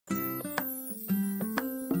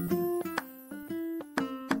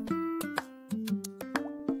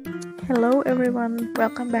Hello everyone,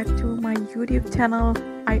 welcome back to my YouTube channel.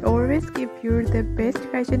 I always give you the best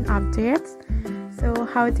fashion updates. So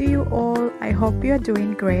how do you all? I hope you are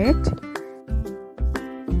doing great.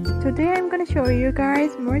 Today I'm gonna show you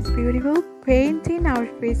guys most beautiful painting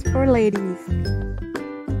outfits for ladies.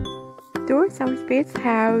 Those outfits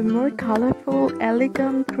have more colorful,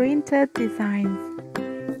 elegant printed designs.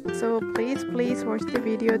 So please watch the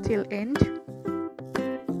video till end.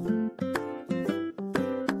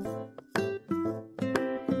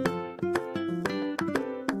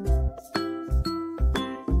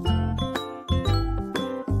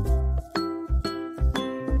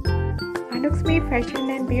 Anuxme Fashion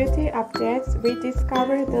and Beauty Updates. We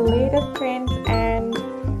discover the latest trends and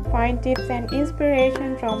find tips and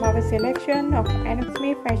inspiration from our selection of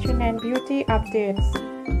Anuxme Fashion and Beauty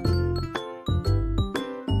Updates.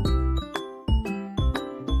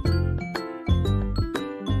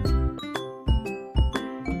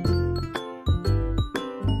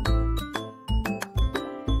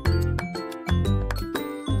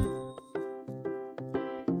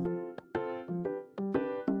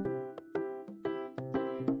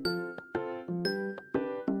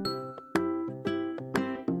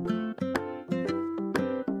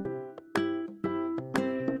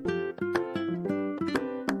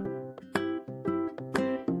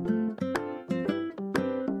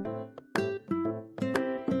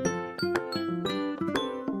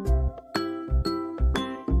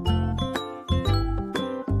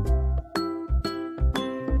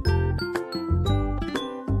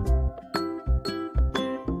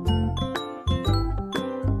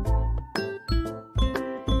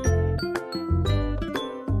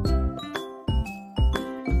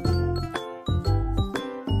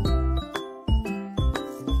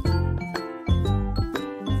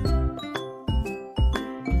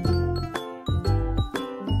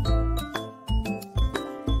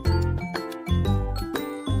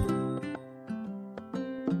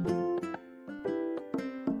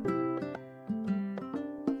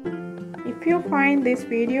 If you find this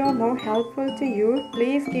video more helpful to you,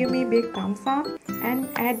 please give me big thumbs up and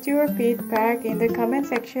add your feedback in the comment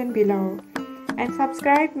section below. And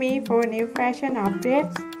subscribe me for new fashion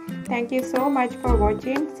updates. Thank you so much for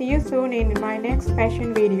watching. See you soon in my next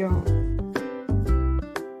fashion video.